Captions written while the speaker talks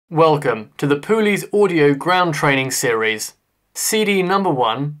Welcome to the Pooley's Audio Ground Training Series, CD number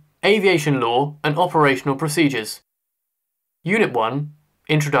 1, Aviation Law and Operational Procedures. Unit 1,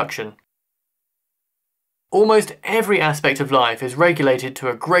 Introduction. Almost every aspect of life is regulated to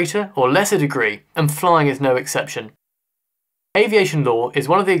a greater or lesser degree, and flying is no exception. Aviation law is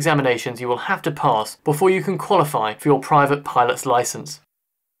one of the examinations you will have to pass before you can qualify for your private pilot's license.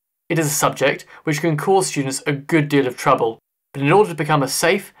 It is a subject which can cause students a good deal of trouble, but in order to become a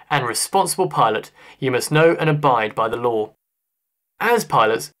safe and responsible pilot, you must know and abide by the law. As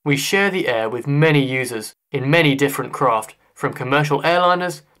pilots, we share the air with many users in many different craft, from commercial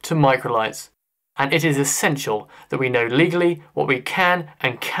airliners to microlights, and it is essential that we know legally what we can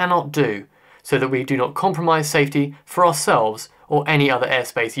and cannot do so that we do not compromise safety for ourselves or any other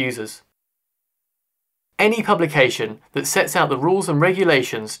airspace users. Any publication that sets out the rules and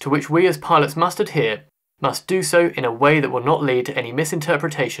regulations to which we as pilots must adhere must do so in a way that will not lead to any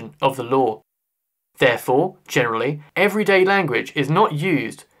misinterpretation of the law. Therefore, generally, everyday language is not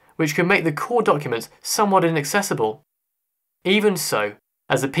used, which can make the core documents somewhat inaccessible. Even so,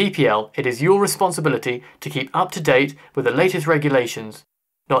 as a PPL, it is your responsibility to keep up to date with the latest regulations,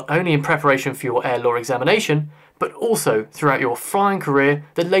 not only in preparation for your air law examination, but also throughout your flying career.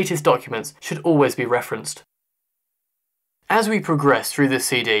 The latest documents should always be referenced. As we progress through this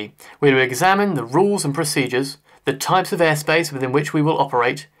CD, we will examine the rules and procedures, the types of airspace within which we will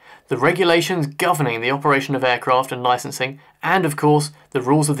operate, the regulations governing the operation of aircraft and licensing, and of course, the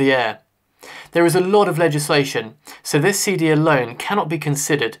rules of the air. There is a lot of legislation, so this CD alone cannot be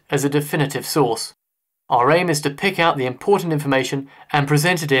considered as a definitive source. Our aim is to pick out the important information and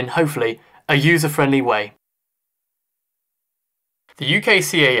present it in, hopefully, a user-friendly way. The UK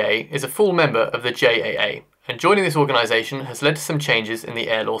CAA is a full member of the JAA, and joining this organisation has led to some changes in the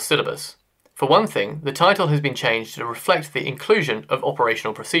air law syllabus. For one thing, the title has been changed to reflect the inclusion of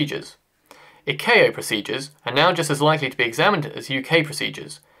operational procedures. ICAO procedures are now just as likely to be examined as UK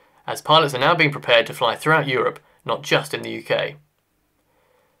procedures, as pilots are now being prepared to fly throughout Europe, not just in the UK.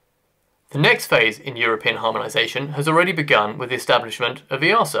 The next phase in European harmonisation has already begun with the establishment of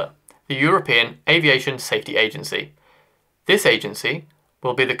EASA, the European Aviation Safety Agency. This agency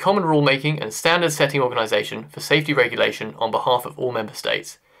will be the common rulemaking and standard-setting organisation for safety regulation on behalf of all member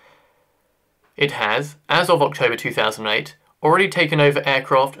states. It has, as of October 2008, already taken over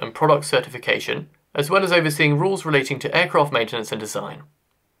aircraft and product certification, as well as overseeing rules relating to aircraft maintenance and design.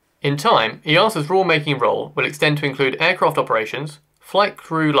 In time, EASA's rulemaking role will extend to include aircraft operations, flight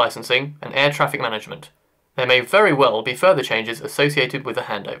crew licensing, and air traffic management. There may very well be further changes associated with the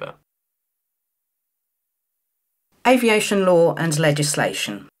handover. Aviation law and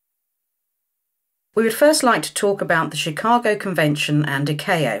legislation. We would first like to talk about the Chicago Convention and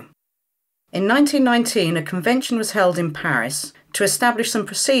ICAO. In 1919, a convention was held in Paris to establish some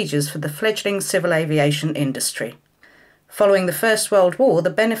procedures for the fledgling civil aviation industry. Following the First World War, the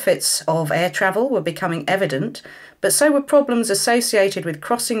benefits of air travel were becoming evident, but so were problems associated with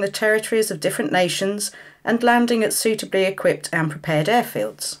crossing the territories of different nations and landing at suitably equipped and prepared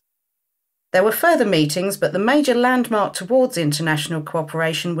airfields. There were further meetings, but the major landmark towards international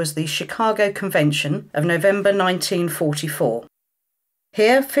cooperation was the Chicago Convention of November 1944.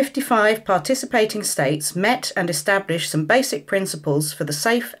 Here, 55 participating states met and established some basic principles for the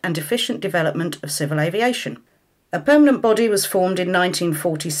safe and efficient development of civil aviation. A permanent body was formed in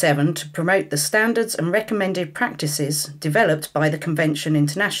 1947 to promote the standards and recommended practices developed by the Convention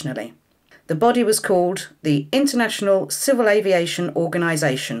internationally. The body was called the International Civil Aviation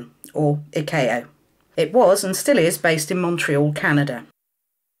Organization, or ICAO. It was and still is based in Montreal, Canada.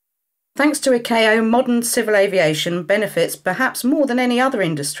 Thanks to ICAO, modern civil aviation benefits perhaps more than any other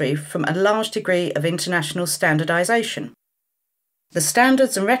industry from a large degree of international standardization. The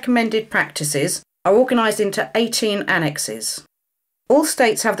standards and recommended practices are organised into 18 annexes. All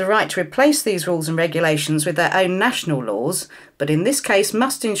states have the right to replace these rules and regulations with their own national laws, but in this case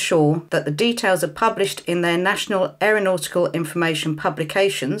must ensure that the details are published in their National Aeronautical Information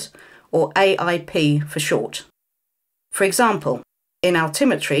Publications, or AIP for short. For example, in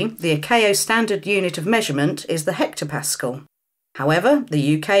altimetry, the ICAO standard unit of measurement is the hectopascal. However,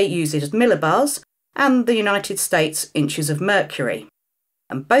 the UK uses millibars and the United States inches of mercury,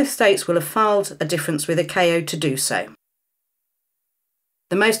 and both states will have filed a difference with ICAO to do so.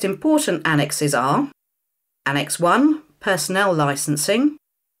 The most important annexes are Annex 1, Personnel Licensing,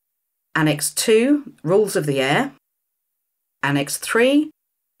 Annex 2, Rules of the Air, Annex 3,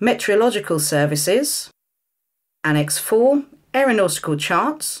 Meteorological Services, Annex 4, Aeronautical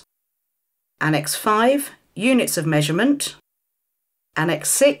Charts, Annex 5, Units of Measurement,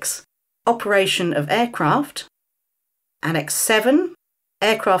 Annex 6, Operation of Aircraft, Annex 7,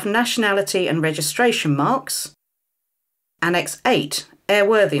 Aircraft Nationality and Registration Marks, Annex 8,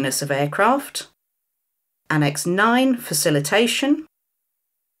 Airworthiness of Aircraft, Annex 9, Facilitation,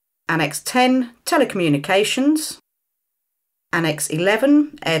 Annex 10, Telecommunications, Annex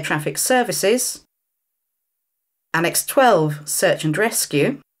 11, Air Traffic Services, Annex 12, Search and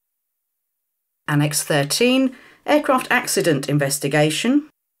Rescue, Annex 13, Aircraft Accident Investigation,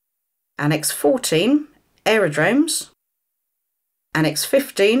 Annex 14, Aerodromes, Annex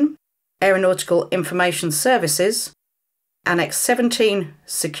 15, Aeronautical Information Services, Annex 17,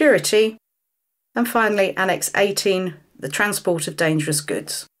 Security, and finally Annex 18, the Transport of Dangerous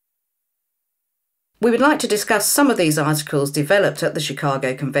Goods. We would like to discuss some of these articles developed at the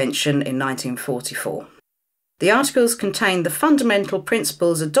Chicago Convention in 1944. The articles contain the fundamental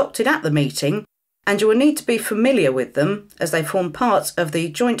principles adopted at the meeting, and you will need to be familiar with them as they form part of the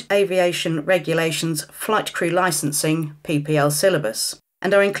Joint Aviation Regulations Flight Crew Licensing syllabus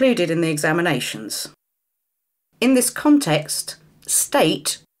and are included in the examinations. In this context,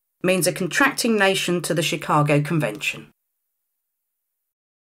 state means a contracting nation to the Chicago Convention.